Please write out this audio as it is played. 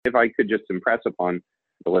If I could just impress upon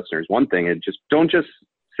the listeners one thing, don't just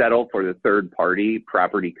settle for the third party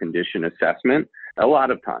property condition assessment. A lot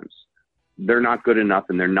of times they're not good enough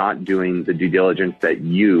and they're not doing the due diligence that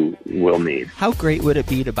you will need. How great would it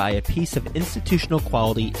be to buy a piece of institutional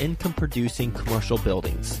quality income producing commercial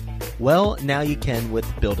buildings? Well, now you can with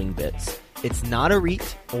Building Bits. It's not a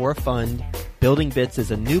REIT or a fund. Building Bits is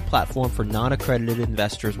a new platform for non-accredited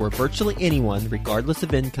investors where virtually anyone, regardless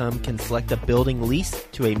of income, can select a building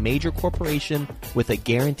leased to a major corporation with a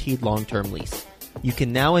guaranteed long-term lease. You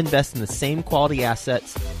can now invest in the same quality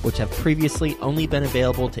assets which have previously only been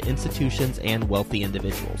available to institutions and wealthy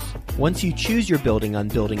individuals. Once you choose your building on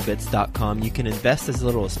buildingbits.com, you can invest as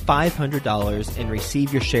little as $500 and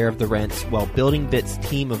receive your share of the rents while Building Bits'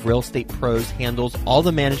 team of real estate pros handles all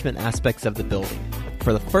the management aspects of the building.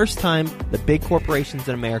 For the first time, the big corporations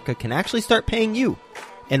in America can actually start paying you.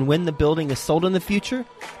 And when the building is sold in the future,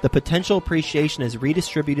 the potential appreciation is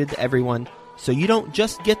redistributed to everyone, so you don't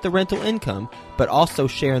just get the rental income, but also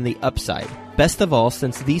share in the upside. Best of all,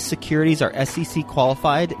 since these securities are SEC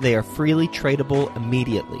qualified, they are freely tradable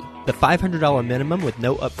immediately. The $500 minimum with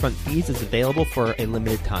no upfront fees is available for a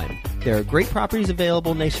limited time. There are great properties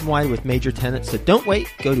available nationwide with major tenants, so don't wait.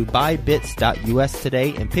 Go to buybits.us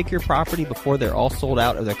today and pick your property before they're all sold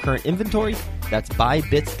out of their current inventory. That's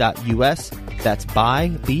buybits.us. That's buy,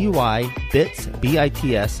 B-U-I, bits,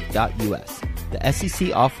 B-I-T-S.us. The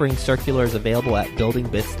SEC offering circular is available at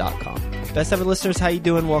buildingbits.com. Best ever listeners, how you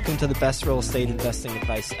doing? Welcome to the best real estate investing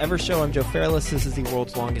advice ever show. I'm Joe Fairless. This is the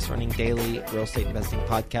world's longest running daily real estate investing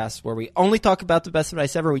podcast where we only talk about the best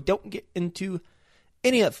advice ever. We don't get into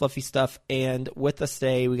any of that fluffy stuff. And with us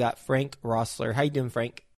today, we got Frank Roessler. How you doing,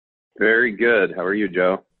 Frank? Very good. How are you,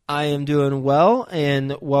 Joe? I am doing well,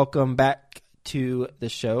 and welcome back to the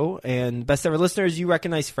show. And best ever listeners, you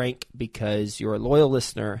recognize Frank because you're a loyal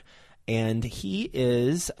listener. And he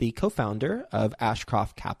is the co-founder of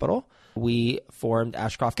Ashcroft Capital. We formed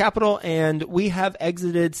Ashcroft Capital, and we have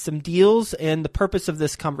exited some deals. And the purpose of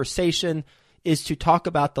this conversation is to talk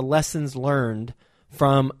about the lessons learned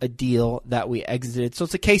from a deal that we exited. So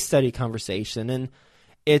it's a case study conversation. And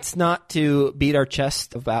it's not to beat our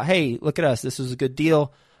chest about, hey, look at us, this was a good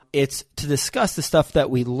deal. It's to discuss the stuff that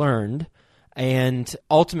we learned and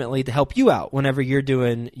ultimately to help you out whenever you're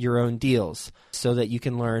doing your own deals so that you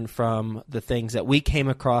can learn from the things that we came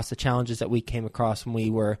across, the challenges that we came across when we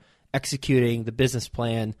were executing the business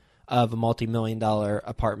plan of a multi-million-dollar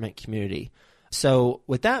apartment community. So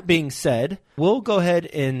with that being said, we'll go ahead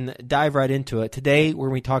and dive right into it. Today, we're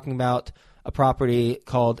going to be talking about a property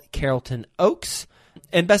called Carrollton Oaks.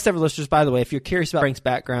 And best ever listeners, by the way, if you're curious about Frank's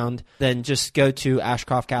background, then just go to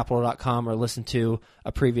ashcroftcapital.com or listen to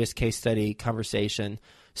a previous case study conversation.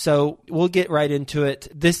 So we'll get right into it.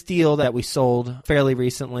 This deal that we sold fairly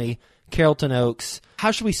recently, Carrollton Oaks.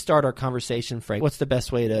 How should we start our conversation, Frank? What's the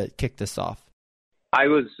best way to kick this off? I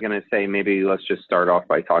was going to say maybe let's just start off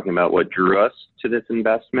by talking about what drew us to this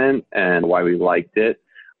investment and why we liked it.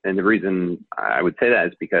 And the reason I would say that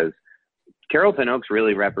is because Carrollton Oaks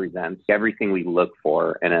really represents everything we look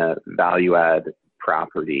for in a value-add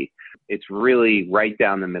property. It's really right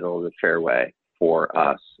down the middle of the fairway for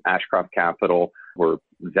us. Ashcroft Capital, we're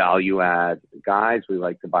value-add guys. We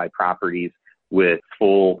like to buy properties with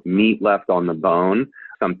full meat left on the bone,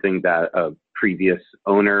 something that a previous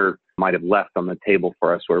owner might have left on the table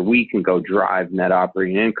for us, where we can go drive net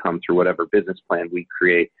operating income through whatever business plan we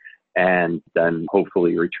create and then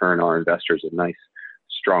hopefully return our investors a nice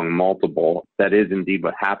strong multiple. That is indeed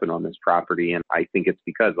what happened on this property. And I think it's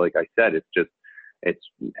because, like I said, it's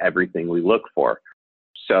everything we look for.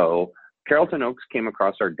 So Carrollton Oaks came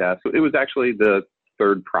across our desk. It was actually the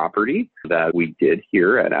third property that we did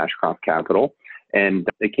here at Ashcroft Capital. And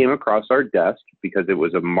it came across our desk because it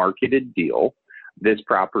was a marketed deal. This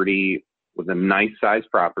property was a nice size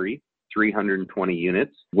property, 320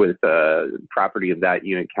 units. With a property of that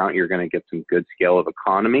unit count, you're going to get some good scale of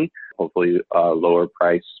economy, hopefully a lower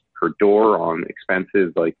price per door on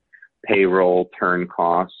expenses like payroll, turn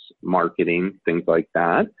costs, marketing, things like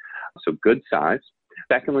that. So good size.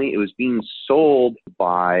 Secondly, it was being sold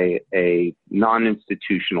by a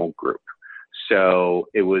non-institutional group. So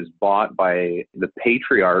it was bought by the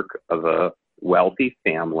patriarch of a wealthy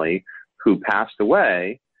family who passed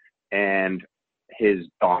away, and his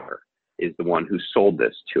daughter is the one who sold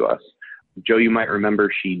this to us. Joe, you might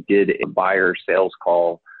remember she did a buyer sales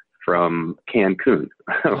call from Cancun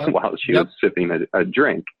while she was sipping a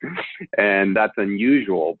drink. And that's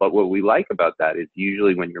unusual. But what we like about that is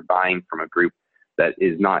usually when you're buying from a group that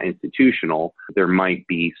is not institutional, there might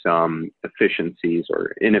be some efficiencies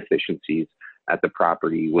or inefficiencies at the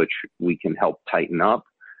property, which we can help tighten up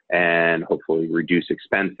and hopefully reduce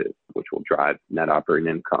expenses, which will drive net operating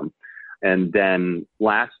income. And then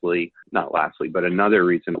but another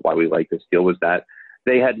reason why we like this deal was that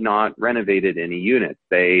they had not renovated any units.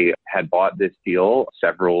 They had bought this deal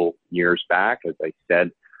several years back. As I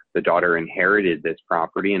said, the daughter inherited this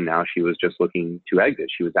property and now she was just looking to exit.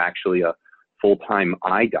 She was actually a full-time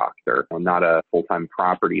eye doctor, not a full-time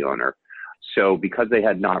property owner. So because they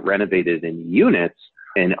had not renovated any units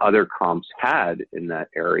and other comps had in that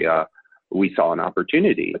area, we saw an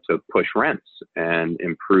opportunity to push rents and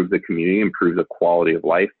improve the community, improve the quality of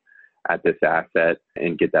life at this asset,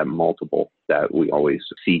 and get that multiple that we always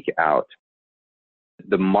seek out.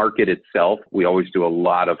 The market itself, we always do a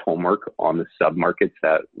lot of homework on the submarkets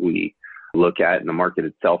that we look at, and the market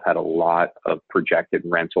itself had a lot of projected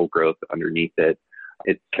rental growth underneath it.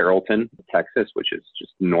 It's Carrollton, Texas, which is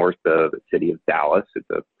just north of the city of Dallas. It's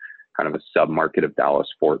a kind of a submarket of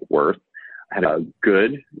Dallas-Fort Worth. Had a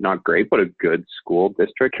good, not great, but a good school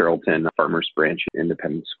district. Carrollton Farmers Branch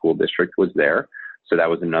Independent School District was there. So that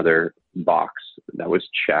was another box that was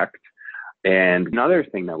checked. And another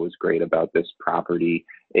thing that was great about this property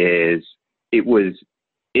is it was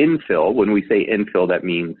infill. When we say infill, that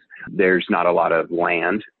means there's not a lot of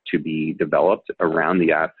land to be developed around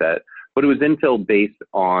the asset, but it was infill based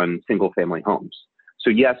on single family homes. So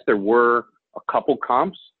yes, there were a couple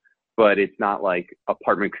comps, but it's not like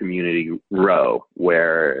apartment community row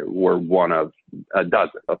where we're one of a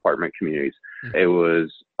dozen apartment communities. Mm-hmm. It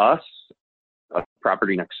was us, a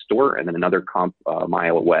property next door, and then another comp a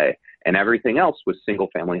mile away. And everything else was single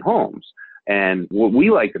family homes. And what we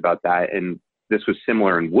liked about that, and this was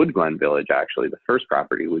similar in Wood Glen Village, actually, the first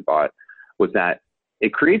property we bought, was that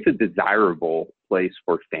it creates a desirable place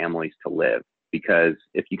for families to live. Because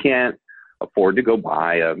if you can't afford to go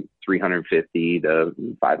buy a $350,000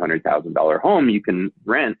 to $500,000 home, you can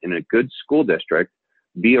rent in a good school district,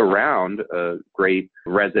 be around a great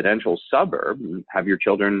residential suburb, and have your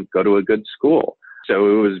children go to a good school. So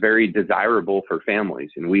it was very desirable for families.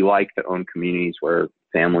 And we like to own communities where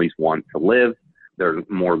families want to live. They're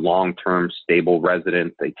more long-term, stable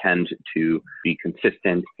residents. They tend to be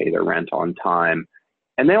consistent, pay their rent on time.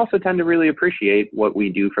 And they also tend to really appreciate what we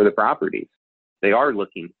do for the properties. They are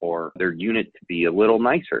looking for their unit to be a little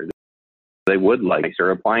nicer. They would like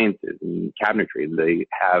nicer appliances and cabinetry. They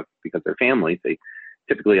have, because they're families, they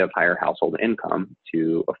typically have higher household income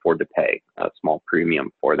to afford to pay a small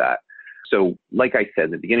premium for that. So like I said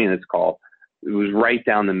at the beginning of this call, it was right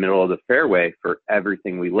down the middle of the fairway for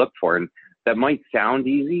everything we look for. And that might sound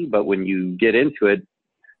easy, but when you get into it,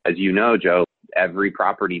 as you know, Joe, every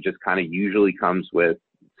property just kind of usually comes with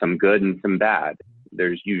some good and some bad.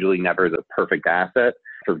 There's usually never the perfect asset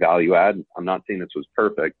for value add. I'm not saying this was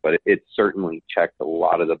perfect, but it certainly checked a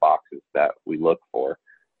lot of the boxes that we look for.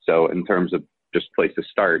 So in terms of just place to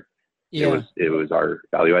start, it was our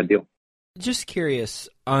value add deal. Just curious,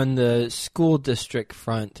 on the school district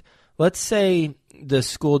front, let's say the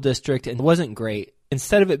school district wasn't great.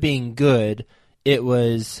 Instead of it being good, it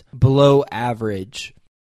was below average.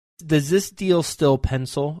 Does this deal still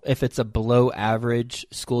pencil if it's a below average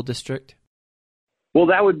school district? Well,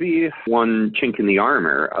 that would be one chink in the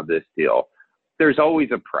armor of this deal. There's always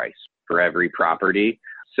a price for every property.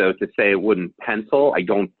 So to say it wouldn't pencil, I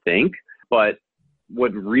don't think. But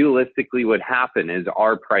what realistically would happen is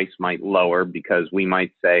our price might lower because we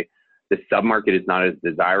might say the submarket is not as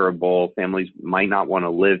desirable. Families might not want to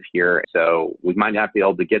live here. So we might not be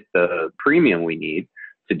able to get the premium we need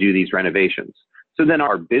to do these renovations. So then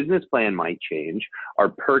our business plan might change. Our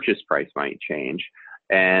purchase price might change.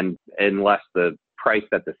 And unless the price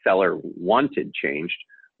that the seller wanted changed,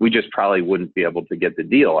 we just probably wouldn't be able to get the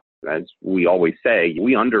deal. As we always say,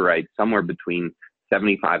 we underwrite somewhere between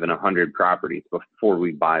 75 and 100 properties before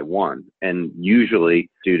we buy one. And usually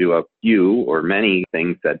due to a few or many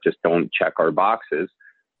things that just don't check our boxes,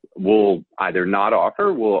 we'll either not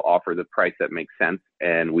offer, we'll offer the price that makes sense,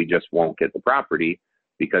 and we just won't get the property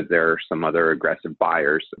because there are some other aggressive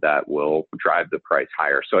buyers that will drive the price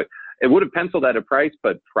higher. So it would have penciled at a price,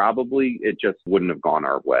 but probably it just wouldn't have gone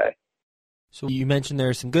our way. So you mentioned there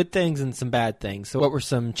are some good things and some bad things. So what were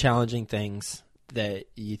some challenging things that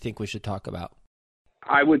you think we should talk about?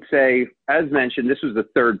 I would say, as mentioned, this was the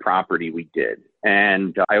third property we did.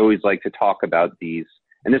 And I always like to talk about these.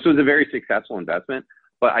 And this was a very successful investment.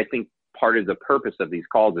 But I think part of the purpose of these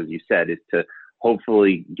calls, as you said, is to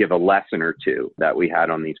hopefully give a lesson or two that we had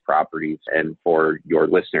on these properties and for your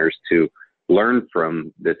listeners to learn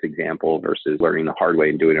from this example versus learning the hard way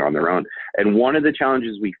and doing it on their own. And one of the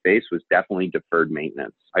challenges we faced was definitely deferred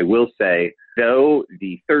maintenance. I will say, though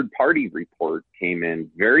the third-party report came in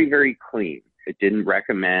very, very clean, It didn't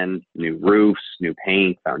recommend new roofs, new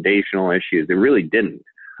paint, foundational issues. It really didn't.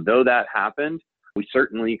 Though that happened, we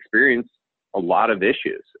certainly experienced a lot of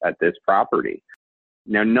issues at this property.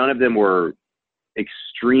 Now, none of them were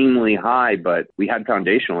extremely high, but we had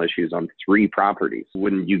foundational issues on 3 properties.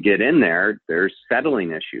 When you get in there, there's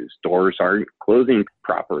settling issues. Doors aren't closing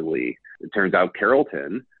properly. It turns out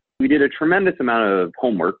Carrollton, we did a tremendous amount of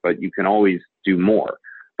homework, but you can always do more.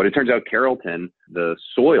 But it turns out Carrollton, the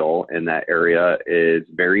soil in that area is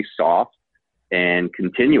very soft and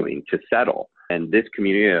continuing to settle. And this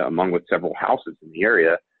community, along with several houses in the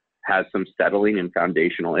area, has some settling and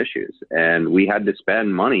foundational issues. And we had to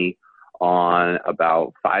spend money on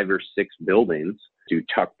about 5 or 6 buildings, do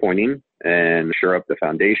tuck pointing and shore up the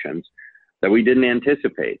foundations that we didn't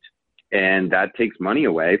anticipate. And that takes money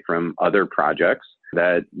away from other projects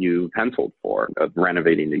that you penciled for, of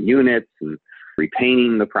renovating the units and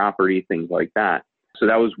repainting the property, things like that. So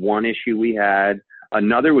that was one issue we had.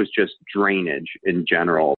 Another was just drainage in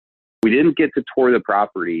general. We didn't get to tour the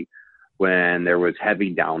property when there was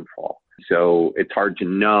heavy downfall. So it's hard to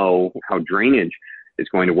know how drainage is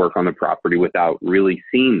going to work on the property without really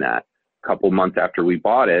seeing that. A couple months after we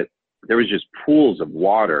bought it, there was just pools of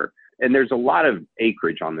water. And there's a lot of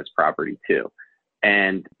acreage on this property too.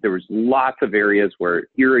 And there was lots of areas where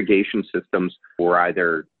irrigation systems were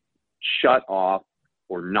either shut off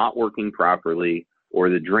or not working properly, or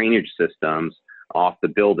the drainage systems off the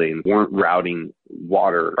building weren't routing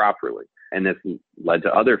water properly. And this led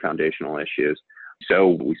to other foundational issues.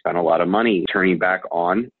 So we spent a lot of money turning back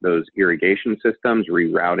on those irrigation systems,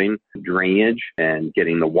 rerouting drainage, and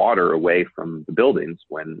getting the water away from the buildings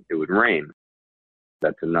when it would rain.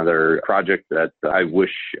 That's another project that I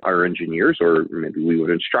wish our engineers, or maybe we would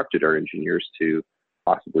have instructed our engineers to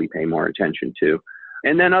possibly pay more attention to.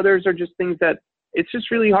 And then others are just things that it's just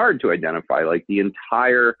really hard to identify, like the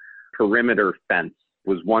entire perimeter fence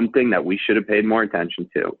was one thing that we should have paid more attention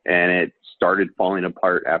to. And it started falling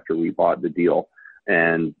apart after we bought the deal.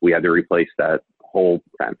 And we had to replace that whole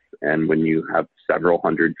fence. And when you have several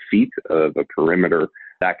hundred feet of a perimeter,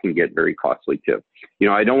 that can get very costly too. You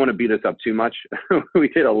know, I don't want to beat us up too much. We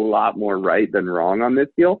did a lot more right than wrong on this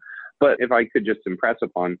deal. But if I could just impress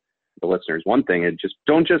upon the listeners one thing,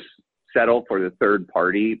 don't just settle for the third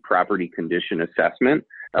party property condition assessment.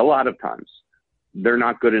 A lot of times they're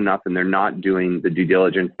not good enough and they're not doing the due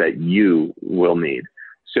diligence that you will need.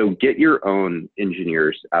 So get your own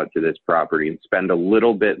engineers out to this property and spend a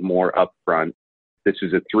little bit more upfront. This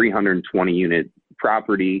is a 320 unit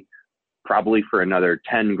property, probably for another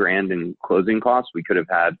 10 grand in closing costs. We could have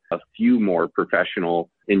had a few more professional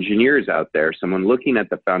engineers out there, someone looking at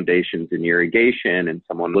the foundations and irrigation and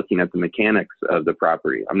someone looking at the mechanics of the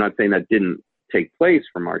property. I'm not saying that didn't take place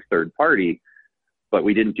from our third party, but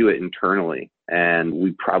we didn't do it internally, and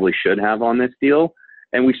we probably should have on this deal.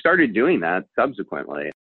 And we started doing that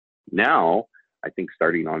subsequently. Now, I think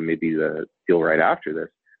starting on maybe the deal right after this,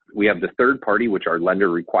 we have the third party, which our lender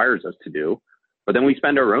requires us to do, but then we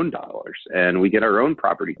spend our own dollars and we get our own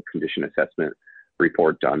property condition assessment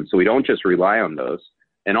report done. So we don't just rely on those.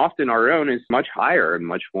 And often our own is much higher and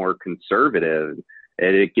much more conservative.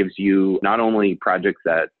 And it gives you not only projects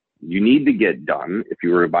that you need to get done if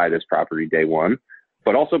you were to buy this property day one,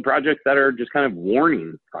 but also projects that are just kind of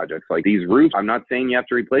warning projects like these roofs. I'm not saying you have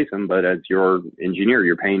to replace them, but as your engineer,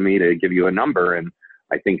 you're paying me to give you a number. And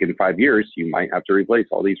I think in 5 years, you might have to replace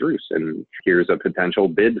all these roofs. And here's a potential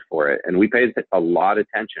bid for it. And we pay a lot of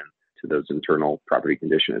attention to those internal property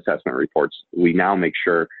condition assessment reports. We now make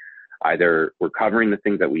sure either we're covering the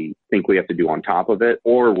things that we think we have to do on top of it,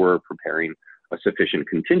 or we're preparing a sufficient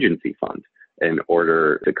contingency fund in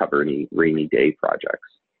order to cover any rainy day projects.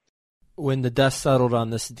 When the dust settled on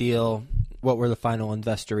this deal, what were the final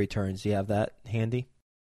investor returns? Do you have that handy?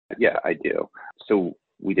 Yeah, I do. So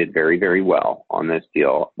we did very, very well on this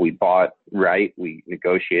deal. We bought right, we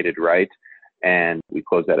negotiated right, and we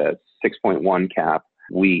closed at a 6.1 cap.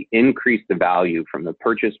 We increased the value from the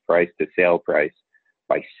purchase price to sale price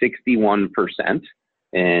by 61%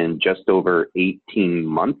 in just over 18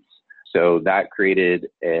 months. So that created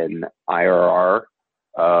an IRR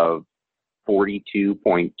of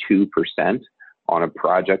 42.2% on a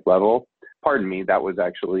project level. Pardon me, that was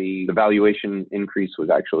actually, the valuation increase was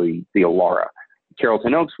actually the Elara.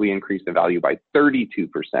 Carrollton Oaks, we increased the value by 32%,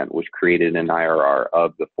 which created an IRR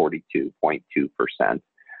of the 42.2%.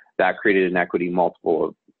 That created an equity multiple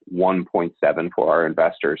of 1.7 for our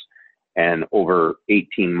investors. And over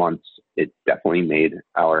 18 months, it definitely made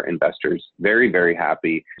our investors very, very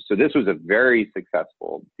happy. So this was a very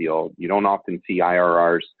successful deal. You don't often see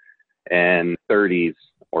IRRs and 30s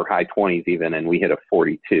or high 20s even, and we hit a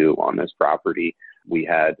 42 on this property. We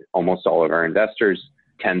had almost all of our investors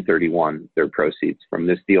 1031 their proceeds from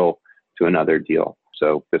this deal to another deal.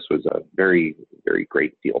 So this was a very, very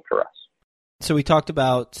great deal for us. So we talked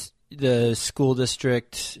about the school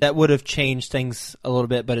district. That would have changed things a little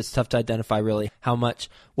bit, but it's tough to identify really how much.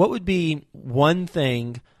 What would be one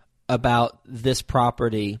thing about this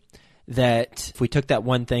property that if we took that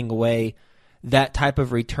one thing away, that type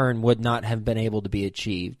of return would not have been able to be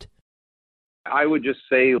achieved? I would just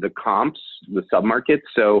say the comps, the submarkets.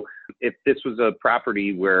 So if this was a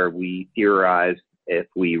property where we theorized if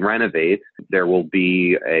we renovate, there will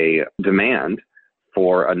be a demand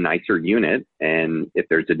for a nicer unit. And if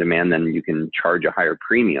there's a demand, then you can charge a higher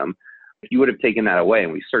premium. If you would have taken that away,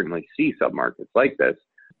 and we certainly see submarkets like this,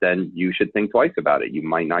 then you should think twice about it. You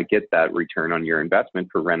might not get that return on your investment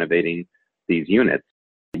for renovating these units.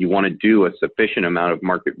 You want to do a sufficient amount of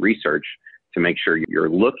market research to make sure you're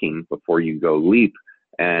looking before you go leap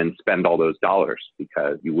and spend all those dollars,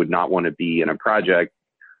 because you would not want to be in a project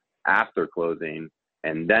after closing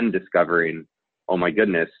and then discovering, oh my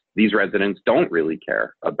goodness, these residents don't really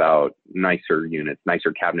care about nicer units,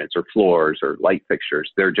 nicer cabinets or floors or light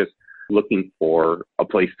fixtures. They're just looking for a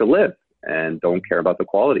place to live and don't care about the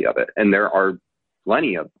quality of it. And there are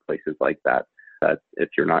plenty of places like that if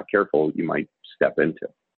you're not careful, you might step into.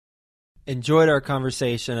 Enjoyed our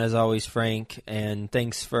conversation as always, Frank, and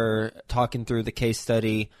thanks for talking through the case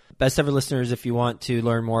study. Best ever listeners, if you want to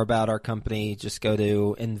learn more about our company, just go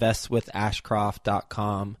to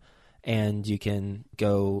investwithashcroft.com and you can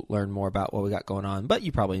go learn more about what we got going on. But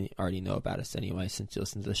you probably already know about us anyway since you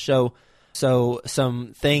listen to the show. So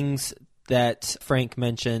some things that Frank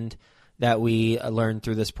mentioned that we learned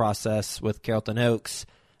through this process with Carrollton Oaks,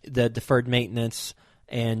 the deferred maintenance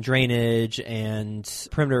and drainage and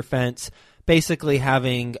perimeter fence, basically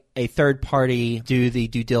having a third party do the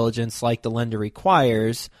due diligence like the lender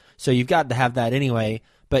requires. So you've got to have that anyway.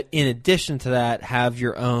 But in addition to that, have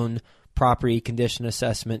your own property condition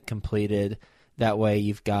assessment completed. That way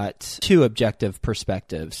you've got two objective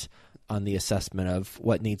perspectives on the assessment of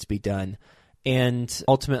what needs to be done. And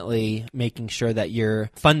ultimately making sure that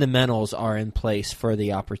your fundamentals are in place for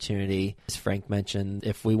the opportunity. As Frank mentioned,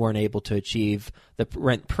 if we weren't able to achieve the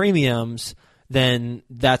rent premiums, then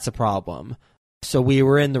that's a problem. So we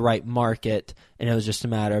were in the right market, and it was just a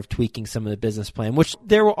matter of tweaking some of the business plan, which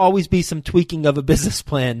there will always be some tweaking of a business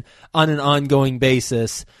plan on an ongoing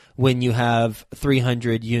basis when you have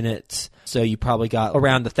 300 units. So you probably got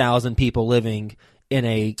around 1,000 people living in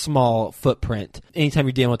a small footprint. Anytime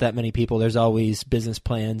you're dealing with that many people, there's always business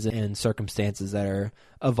plans and circumstances that are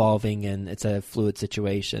evolving, and it's a fluid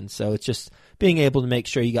situation. So it's just being able to make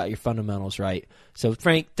sure you got your fundamentals right. So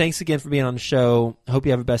Frank, thanks again for being on the show. I hope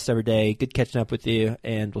you have a best ever day. Good catching up with you,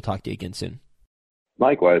 and we'll talk to you again soon.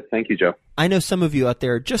 Likewise. Thank you, Joe. I know some of you out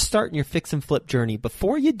there are just starting your fix and flip journey.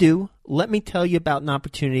 Before you do, let me tell you about an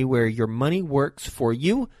opportunity where your money works for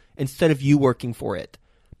you instead of you working for it.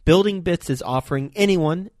 Building Bits is offering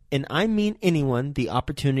anyone, and I mean anyone, the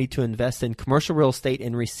opportunity to invest in commercial real estate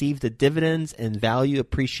and receive the dividends and value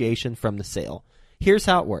appreciation from the sale. Here's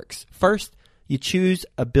how it works. First, you choose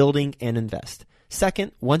a building and invest.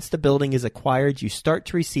 Second, once the building is acquired, you start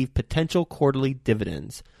to receive potential quarterly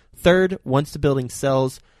dividends. Third, once the building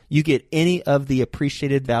sells, you get any of the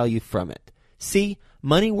appreciated value from it. See,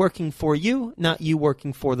 money working for you, not you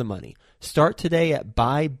working for the money. Start today at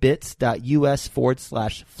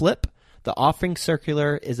buybits.us/flip. The offering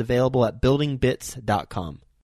circular is available at buildingbits.com.